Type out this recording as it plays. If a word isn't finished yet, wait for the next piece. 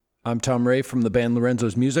I'm Tom Ray from the band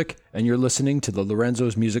Lorenzo's Music, and you're listening to the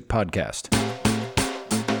Lorenzo's Music Podcast.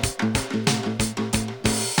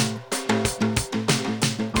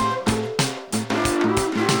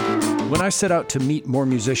 When I set out to meet more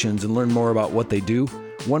musicians and learn more about what they do,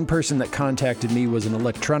 one person that contacted me was an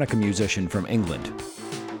electronica musician from England.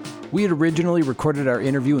 We had originally recorded our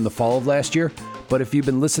interview in the fall of last year, but if you've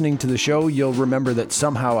been listening to the show, you'll remember that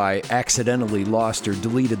somehow I accidentally lost or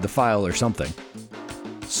deleted the file or something.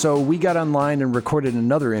 So we got online and recorded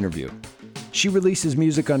another interview. She releases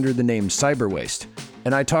music under the name Cyberwaste,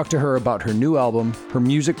 and I talked to her about her new album, her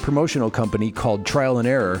music promotional company called Trial and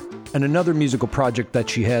Error, and another musical project that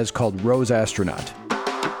she has called Rose Astronaut.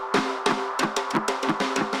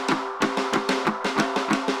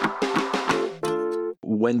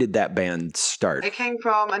 When did that band start? It came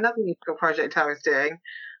from another musical project I was doing,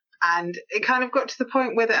 and it kind of got to the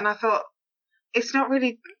point with it, and I thought, it's not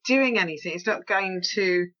really doing anything. It's not going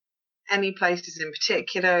to any places in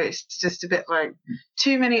particular. It's just a bit like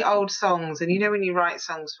too many old songs. And you know when you write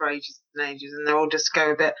songs for ages and ages and they all just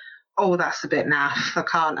go a bit, oh, that's a bit naff. I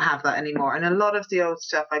can't have that anymore. And a lot of the old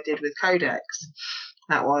stuff I did with Codex,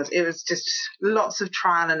 it was just lots of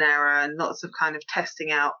trial and error and lots of kind of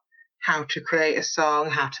testing out how to create a song,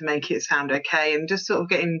 how to make it sound okay, and just sort of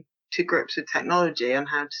getting to grips with technology and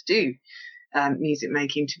how to do music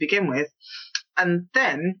making to begin with. And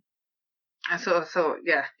then I sort of thought,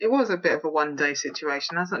 yeah, it was a bit of a one-day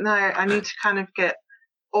situation. I thought, no, I need to kind of get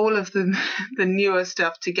all of the newer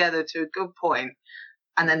stuff together to a good point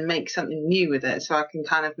and then make something new with it so I can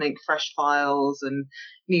kind of make fresh files and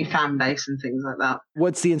new fan base and things like that.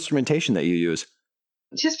 What's the instrumentation that you use?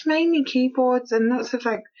 Just mainly keyboards and lots of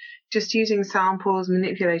like just using samples,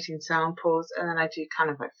 manipulating samples, and then I do kind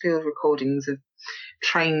of like field recordings of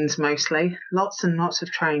trains mostly. Lots and lots of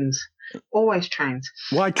trains. Always trains.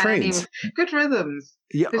 Why trains? Good rhythms.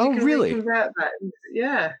 Yeah. Oh, really?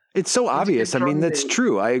 Yeah. It's so obvious. I mean, that's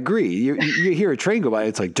true. I agree. You hear a train go by,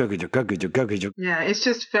 it's like jugga jugga jugga jugga. Yeah, it's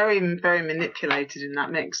just very, very manipulated in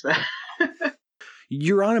that mix there.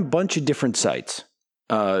 You're on a bunch of different sites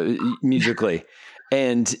musically,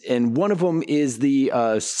 and one of them is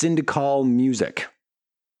the Syndical Music.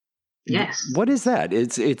 Yes. What is that?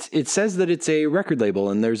 It says that it's a record label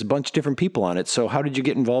and there's a bunch of different people on it. So how did you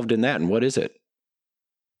get involved in that and what is it?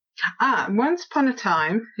 Once upon a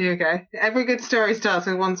time, here we go. Every good story starts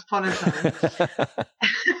with once upon a time.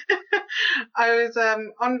 I was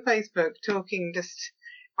on Facebook talking just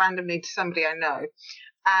randomly to somebody I know,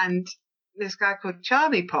 and this guy called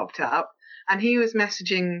Charlie popped up and he was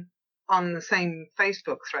messaging on the same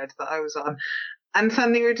Facebook thread that I was on. And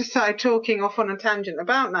suddenly we just started talking off on a tangent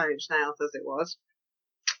about Nine Inch Nails, as it was.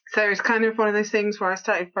 So it's kind of one of those things where I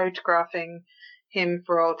started photographing him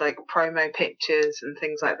for old like promo pictures and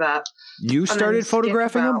things like that. You started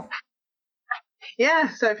photographing him? Yeah,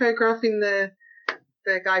 so photographing the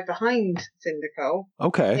guy behind Syndical.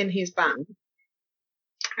 Okay. In his band.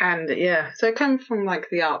 And yeah, so it comes from like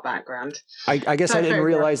the art background. I guess I didn't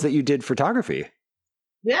realize that you did photography.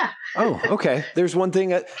 Yeah. Oh, okay. There's one thing.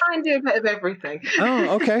 Try and do a bit of everything.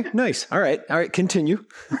 Oh, okay. Nice. All right. Continue.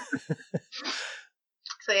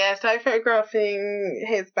 So I started photographing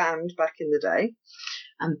his band back in the day.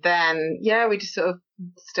 And then, we just sort of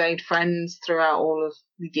stayed friends throughout all of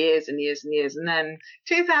the years and years and years. And then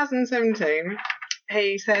 2017,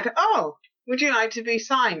 he said, oh, would you like to be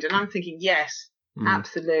signed? And I'm thinking, yes,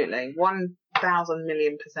 absolutely.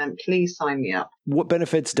 1,000,000,000%. Please sign me up. What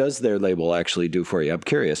benefits does their label actually do for you? I'm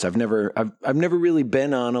curious. I've never really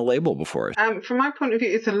been on a label before. From my point of view,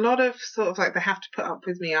 it's a lot of sort of like they have to put up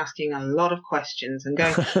with me asking a lot of questions and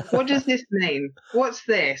going, what does this mean? What's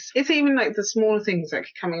this? It's even like the smaller things like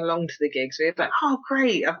coming along to the gigs where you're like, oh,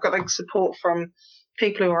 great. I've got like support from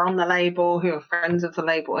people who are on the label, who are friends of the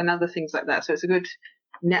label and other things like that. So it's a good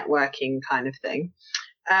networking kind of thing.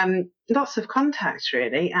 Lots of contacts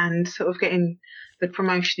really, and sort of getting the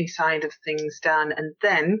promotion-y side of things done. And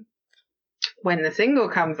then when the single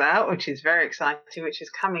comes out, which is very exciting, which is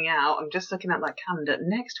coming out, I'm just looking at that calendar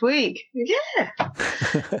next week. Yeah,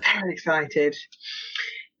 very excited.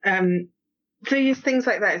 So use things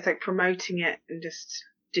like that. It's like promoting it and just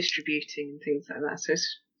distributing and things like that. So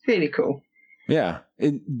it's really cool. Yeah.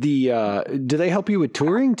 Do they help you with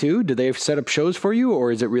touring too? Do they set up shows for you,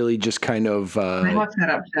 or is it really just kind of? They have set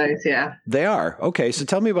up shows, yeah. They are. Okay, so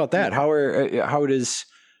tell me about that. How it is?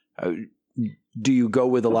 Do you go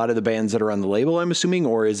with a lot of the bands that are on the label? I'm assuming,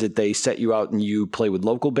 or is it they set you out and you play with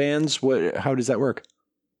local bands? How does that work?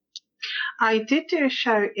 I did do a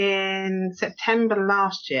show in September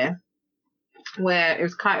last year, where it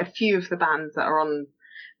was quite a few of the bands that are on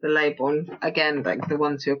the label, and again, like the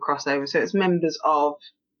ones who are crossover. So it's members of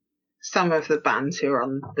some of the bands who are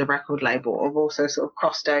on the record label have also sort of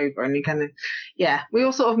crossed over, and you kind of, we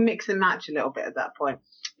all sort of mix and match a little bit at that point.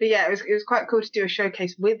 But yeah, it was quite cool to do a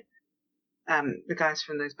showcase with the guys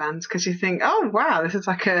from those bands, because you think, oh wow, this is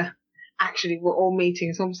like actually we're all meeting.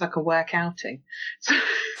 It's almost like a work outing. So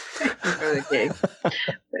for the gig. But,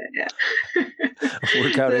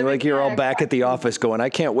 work outing, so, like you're all back at the office going, I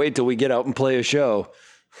can't wait till we get out and play a show.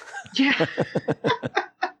 Yeah.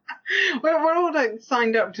 We're all like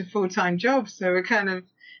signed up to full-time jobs, so we kind of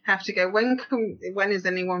have to go, when is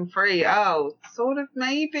anyone free? Oh, sort of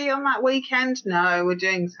maybe on that weekend. No, we're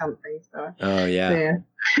doing something. So. Oh yeah.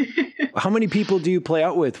 How many people do you play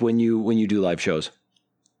out with when you do live shows?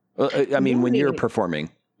 I mean, when you're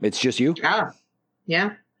performing, it's just you?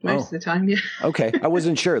 Yeah. Most of the time, yeah. Okay. I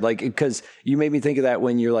wasn't sure, like, because you made me think of that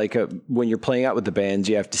when you're like, when you're playing out with the bands,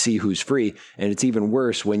 you have to see who's free. And it's even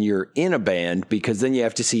worse when you're in a band, because then you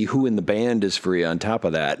have to see who in the band is free on top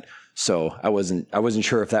of that. So I wasn't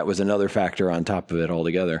sure if that was another factor on top of it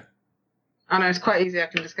altogether. I know, it's quite easy. I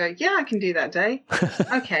can just go, yeah, I can do that day.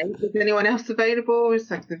 Okay. Is anyone else available? Is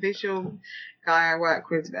like the visual guy I work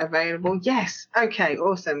with available? Yes. Okay,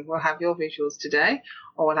 awesome. We'll have your visuals today,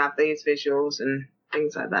 or we'll have these visuals and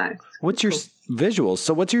things like that. What's your visuals?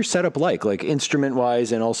 So what's your setup like instrument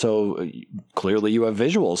wise, and also clearly you have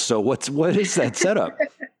visuals. So what is that setup?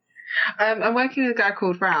 I'm working with a guy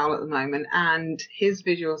called Raoul at the moment, and his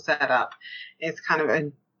visual setup is kind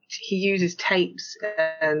of he uses tapes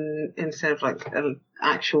instead of like an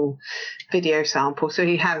actual video sample. So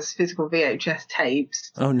he has physical VHS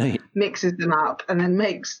tapes. Oh, neat. Mixes them up and then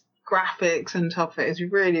makes graphics on top of it. It's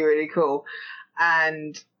really, really cool.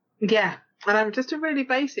 And yeah. And I'm just a really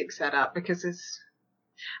basic setup, because it's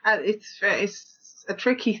a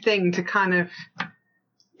tricky thing to kind of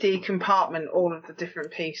decompartment all of the different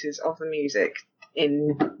pieces of the music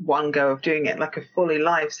in one go of doing it like a fully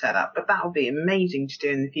live setup. But that will be amazing to do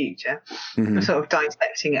in the future. Mm-hmm. Sort of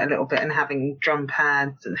dissecting it a little bit and having drum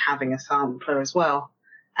pads and having a sampler as well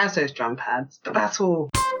as those drum pads. But that's all.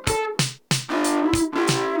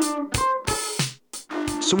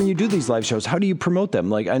 So when you do these live shows, how do you promote them?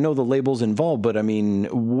 Like, I know the label's involved, but I mean,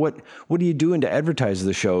 what are you doing to advertise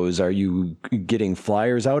the shows? Are you getting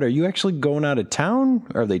flyers out? Are you actually going out of town?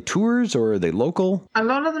 Are they tours, or are they local? A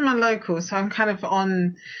lot of them are local. So I'm kind of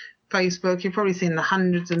on Facebook. You've probably seen the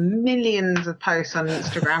hundreds of millions of posts on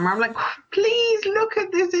Instagram where I'm like, please look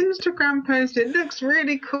at this Instagram post. It looks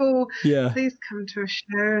really cool. Yeah. Please come to a show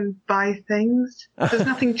and buy things. There's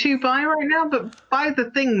nothing to buy right now, but buy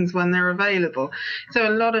the things when they're available. So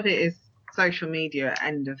a lot of it is social media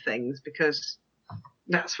end of things, because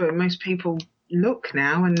that's where most people look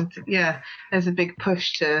now. And yeah, there's a big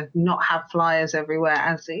push to not have flyers everywhere,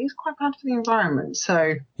 as it is quite bad for the environment.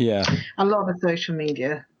 So yeah, a lot of social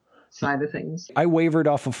media side of things. I wavered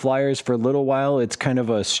off of flyers for a little while. It's kind of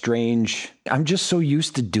a strange, I'm just so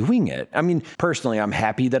used to doing it. I mean, personally, I'm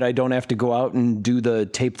happy that I don't have to go out and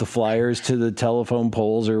tape the flyers to the telephone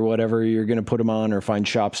poles or whatever you're going to put them on, or find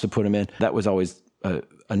shops to put them in. That was always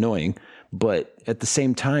annoying. But at the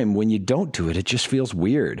same time, when you don't do it, it just feels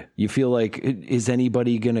weird. You feel like, is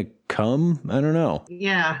anybody going to come? I don't know.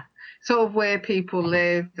 Yeah. Sort of where people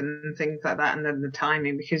live and things like that, and then the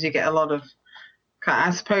timing, because you get a lot of,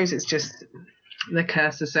 I suppose it's just the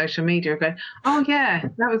curse of social media going, oh yeah,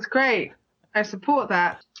 that was great, I support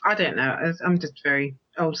that. I don't know, I'm just very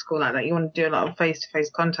old school like that. You want to do a lot of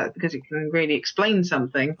face-to-face contact because it can really explain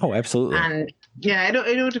something. Oh, absolutely. And yeah,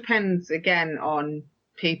 it all depends again on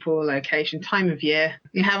people, location, time of year.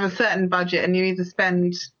 You have a certain budget and you either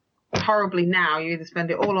spend horribly now, you either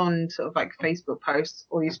spend it all on sort of like Facebook posts,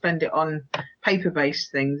 or you spend it on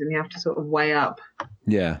paper-based things, and you have to sort of weigh up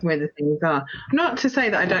where the things are. Not to say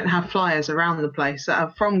that I don't have flyers around the place that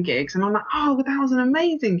are from gigs, and I'm like, oh, that was an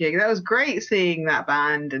amazing gig. That was great seeing that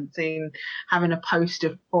band and having a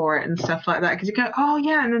poster for it and stuff like that, because you go, oh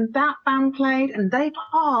yeah, and then that band played and they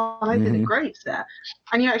did a great set,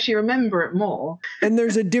 and you actually remember it more. And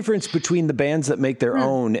there's a difference between the bands that make their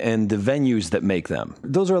own and the venues that make them.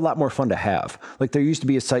 Those are a lot more fun to have. Like, there used to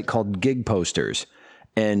be a site called Gig Posters,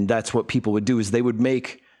 and that's what people would do, is they would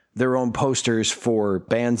make their own posters for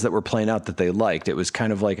bands that were playing out that they liked. It was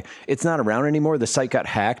kind of like, it's not around anymore. The site got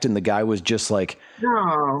hacked and the guy was just like,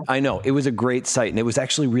 no. I know, it was a great site, and it was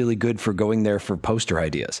actually really good for going there for poster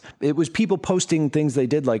ideas. It was people posting things they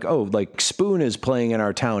did, like, oh, like Spoon is playing in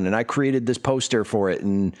our town and I created this poster for it,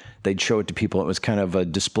 and they'd show it to people. It was kind of a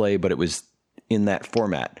display, but it was in that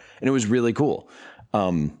format, and it was really cool.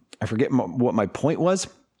 I forget what my point was,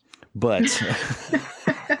 but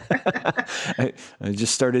I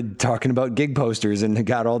just started talking about gig posters and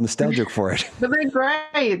got all nostalgic for it. But they're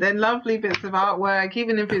great. They're lovely bits of artwork,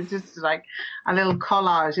 even if it's just like a little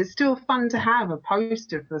collage. It's still fun to have a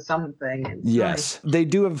poster for something. It's Yes. nice. They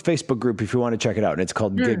do have a Facebook group if you want to check it out, and it's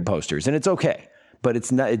called Gig Posters, and it's okay. But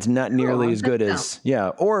it's not nearly as good as,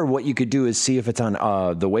 or what you could do is see if it's on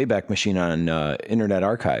the Wayback Machine on Internet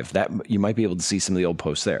Archive. That you might be able to see some of the old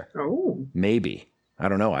posts there. Oh. Maybe. I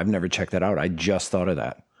don't know. I've never checked that out. I just thought of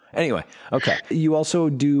that. Anyway, okay. You also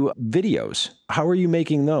do videos. How are you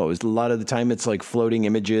making those? A lot of the time it's like floating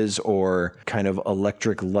images or kind of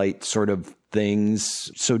electric light sort of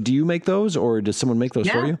things. So do you make those or does someone make those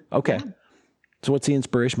for you? Okay. Yeah. So what's the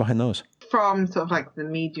inspiration behind those? From sort of like the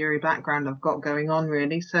media background I've got going on,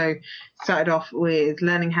 really. So started off with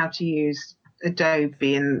learning how to use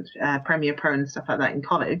Adobe and Premiere Pro and stuff like that in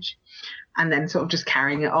college, and then sort of just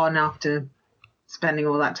carrying it on after spending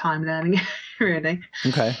all that time learning it, really.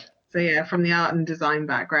 Okay. So yeah, from the art and design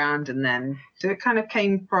background, and then so it kind of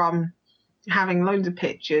came from having loads of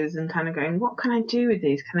pictures and kind of going, what can I do with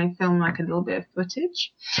these? Can I film like a little bit of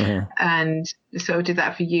footage? Uh-huh. And so I did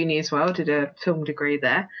that for uni as well, did a film degree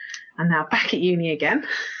there. And now back at uni again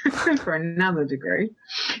for another degree.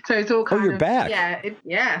 So it's all kind of... Oh, you're back?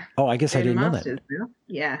 Yeah. Oh, I guess I didn't know that. Now.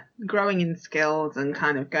 Yeah, growing in skills and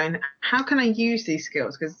kind of going, how can I use these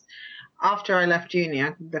skills? Because after I left uni,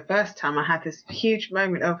 the first time I had this huge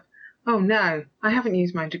moment of, oh no, I haven't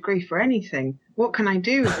used my degree for anything. What can I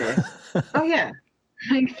do with this? Oh yeah,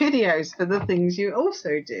 make videos for the things you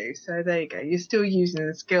also do. So there you go. You're still using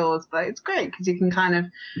the skills, but it's great because you can kind of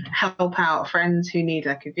help out friends who need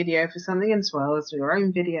like a video for something as well as your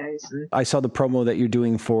own videos. And I saw the promo that you're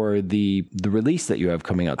doing for the release that you have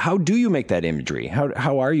coming out. How do you make that imagery?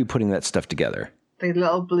 How are you putting that stuff together? The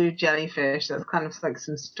little blue jellyfish, that's kind of like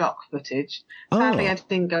some stock footage. Sadly, I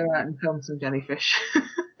didn't go out and film some jellyfish.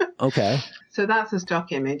 Okay. So that's a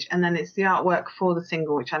stock image. And then it's the artwork for the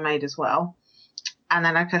single, which I made as well. And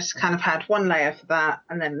then I just kind of had one layer for that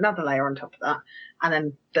and then another layer on top of that and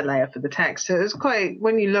then the layer for the text. So it was quite,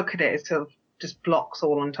 when you look at it, it sort of just blocks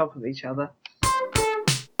all on top of each other.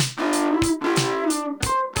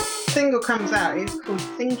 Single comes out, it's called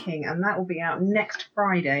Thinking, and that will be out next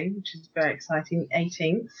Friday, which is very exciting,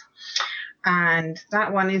 18th. And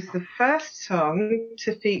that one is the first song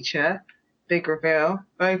to feature, big reveal,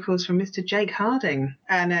 vocals from Mr. Jake Harding.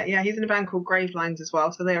 And he's in a band called Gravelines as well,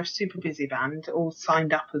 so they are a super busy band, all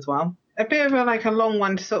signed up as well. A bit of a long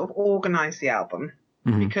one to sort of organise the album,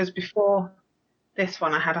 because before this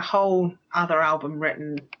one I had a whole other album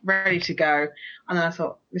written, ready to go, and then I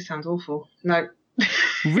thought, this sounds awful. No.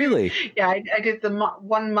 Really? Yeah, I did the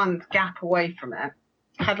 1 month gap away from it.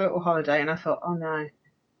 Had a little holiday and I thought, oh no,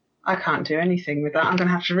 I can't do anything with that. I'm going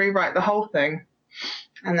to have to rewrite the whole thing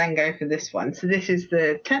and then go for this one. So this is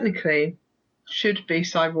technically should be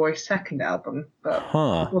Cyborg's second album, but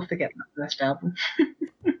we'll forget that first album.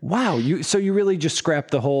 Wow. So you really just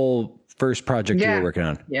scrapped the whole first project you were working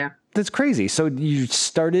on? Yeah. That's crazy. So you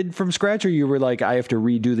started from scratch, or you were like, I have to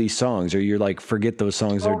redo these songs, or you're like, forget those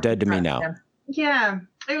songs, they're dead to me now? Yeah.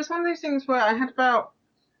 It was one of those things where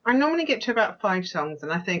I normally get to about 5 songs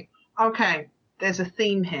and I think, okay, there's a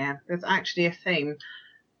theme here. There's actually a theme.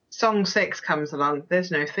 Song 6 comes along. There's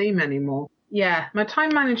no theme anymore. Yeah. My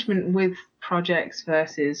time management with projects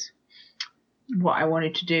versus what I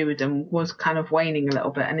wanted to do with them was kind of waning a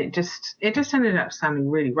little bit, and it just ended up sounding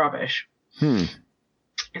really rubbish.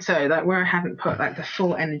 So like where I hadn't put like the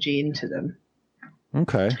full energy into them.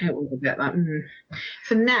 Okay. It was a bit like,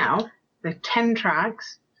 So now there's 10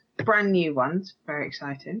 tracks, brand new ones, very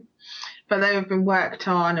exciting. But they have been worked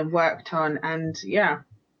on, and yeah,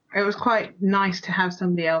 it was quite nice to have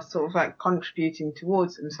somebody else sort of like contributing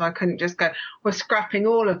towards them. So I couldn't just go, we're scrapping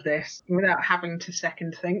all of this without having to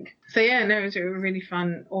second think. So yeah, no, it was a really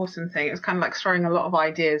fun, awesome thing. It was kind of like throwing a lot of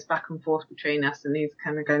ideas back and forth between us, and he's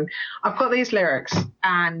kind of going, I've got these lyrics.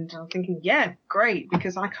 And I'm thinking, yeah, great,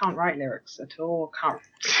 because I can't write lyrics at all.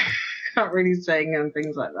 Can't really sing and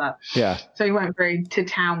things like that. Yeah. So he went very to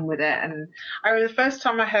town with it. And I remember the first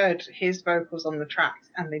time I heard his vocals on the tracks,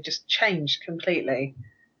 and they just changed completely.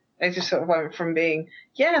 They just sort of went from being,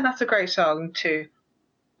 yeah, that's a great song, to,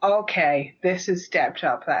 okay, this has stepped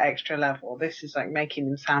up that extra level. This is like making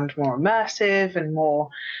them sound more immersive and more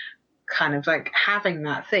kind of like having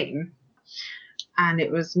that theme. And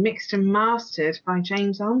it was mixed and mastered by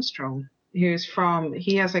James Armstrong, he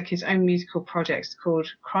has like his own musical projects called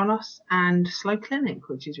Kronos and Slow Clinic,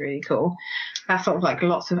 which is really cool. That's sort of like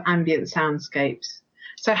lots of ambient soundscapes.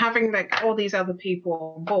 So having like all these other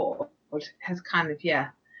people on board has kind of,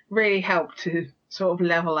 really helped to sort of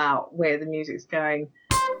level out where the music's going.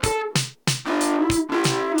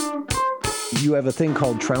 You have a thing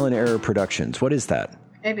called Trial and Error Productions. What is that?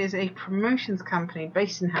 It is a promotions company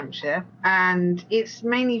based in Hampshire, and it's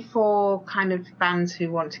mainly for kind of bands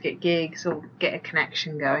who want to get gigs or get a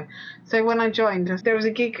connection going. So when I joined, there was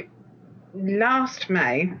a gig last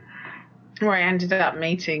May where I ended up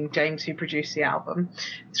meeting James, who produced the album,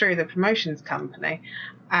 through the promotions company.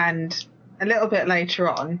 And a little bit later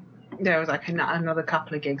on, there was like another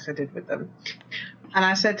couple of gigs I did with them. And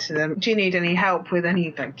I said to them, do you need any help with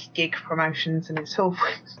any like gig promotions? And it's all.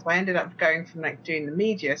 So I ended up going from like doing the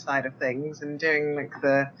media side of things and doing like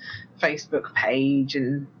the Facebook page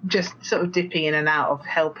and just sort of dipping in and out of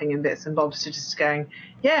helping in bits and bobs to just going,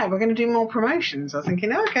 yeah, we're going to do more promotions. I was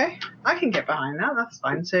thinking, okay, I can get behind that. That's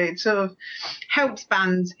fine. So it sort of helps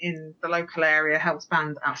bands in the local area, helps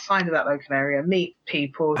bands outside of that local area meet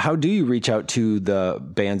people. How do you reach out to the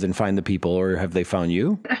bands and find the people, or have they found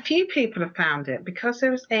you? A few people have found it because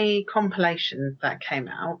there was a compilation that came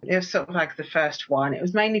out. It was sort of like the first one. It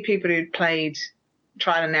was mainly people who'd played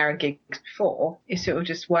trial and error gigs before. It's sort of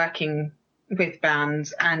just working with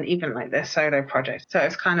bands and even like their solo projects. So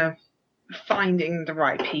it's kind of finding the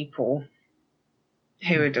right people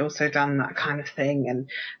who had also done that kind of thing. And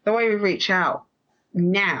the way we reach out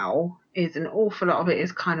now is an awful lot of it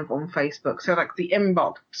is kind of on Facebook. So like the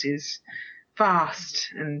inbox is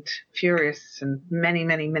fast and furious and many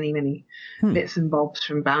bits and bobs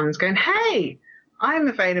from bands going, hey, I'm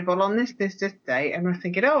available on this date. And we're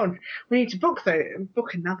thinking, oh, we need to book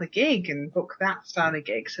another gig and book that style of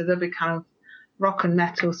gig. So there'll be kind of rock and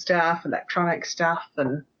metal stuff, electronic stuff,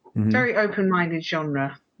 and very open-minded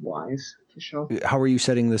genre-wise, for sure. How are you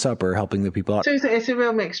setting this up or helping the people out? So it's a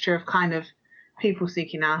real mixture of kind of people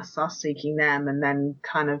seeking us seeking them, and then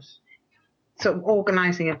kind of sort of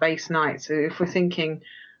organising a base night. So if we're thinking,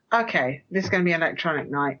 okay, this is going to be an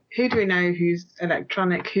electronic night, who do we know who's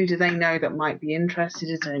electronic? Who do they know that might be interested?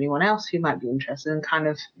 Is there anyone else who might be interested? And kind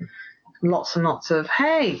of lots and lots of,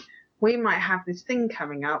 hey, we might have this thing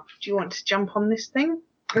coming up. Do you want to jump on this thing?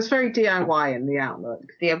 It's very DIY in the outlook.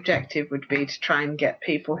 The objective would be to try and get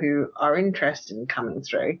people who are interested in coming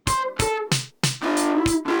through.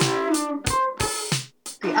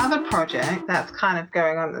 The other project that's kind of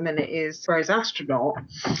going on at the minute is Rose Astronaut.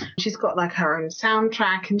 She's got like her own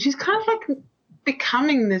soundtrack and she's kind of like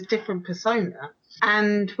becoming this different persona.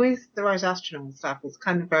 And with the Rose Astronaut stuff, it's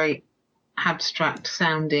kind of very abstract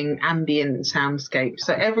sounding, ambient soundscape.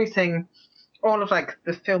 So everything, all of like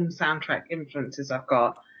the film soundtrack influences I've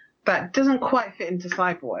got, that doesn't quite fit into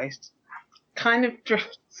Cyberwaste, kind of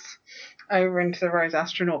drifts over into the Rose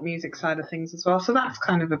Astronaut music side of things as well. So that's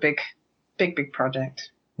kind of a big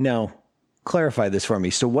project. Now, clarify this for me.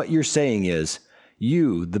 So what you're saying is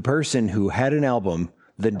you, the person who had an album,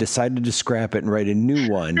 then decided to scrap it and write a new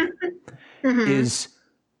one, is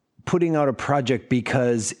putting out a project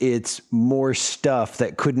because it's more stuff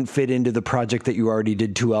that couldn't fit into the project that you already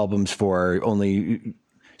did 2 albums for. Only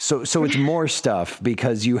so it's more stuff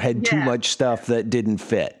because you had too much stuff that didn't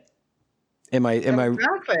fit. Am I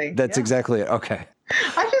exactly? That's exactly it. Okay.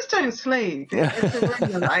 I just don't sleep. It's a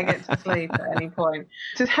reason that I get to sleep at any point.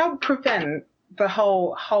 To help prevent the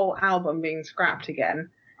whole album being scrapped again,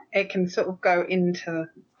 it can sort of go into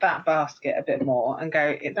that basket a bit more and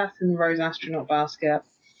go, that's in the Rose Astronaut basket.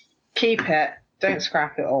 Keep it. Don't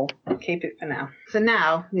scrap it all. Keep it for now. So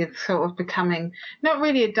now it's sort of becoming not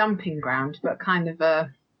really a dumping ground, but kind of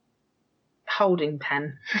a holding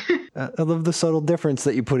pen. I love the subtle difference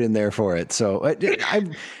that you put in there for it. So I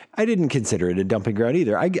didn't consider it a dumping ground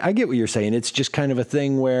either. I get what you're saying. It's just kind of a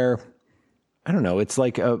thing where, I don't know, it's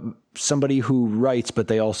like somebody who writes, but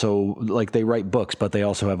they also, like, they write books, but they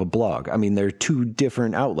also have a blog. I mean, they're 2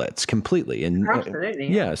 different outlets completely. And absolutely.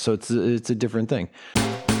 Yeah, so it's a different thing.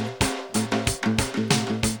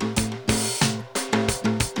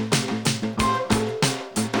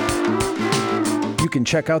 You can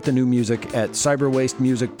check out the new music at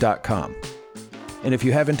cyberwastemusic.com. And if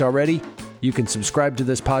you haven't already, you can subscribe to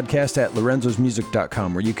this podcast at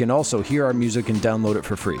lorenzosmusic.com, where you can also hear our music and download it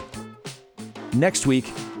for free. Next week,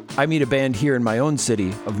 I meet a band here in my own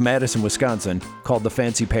city of Madison, Wisconsin, called the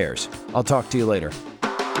Fancy Pears. I'll talk to you later.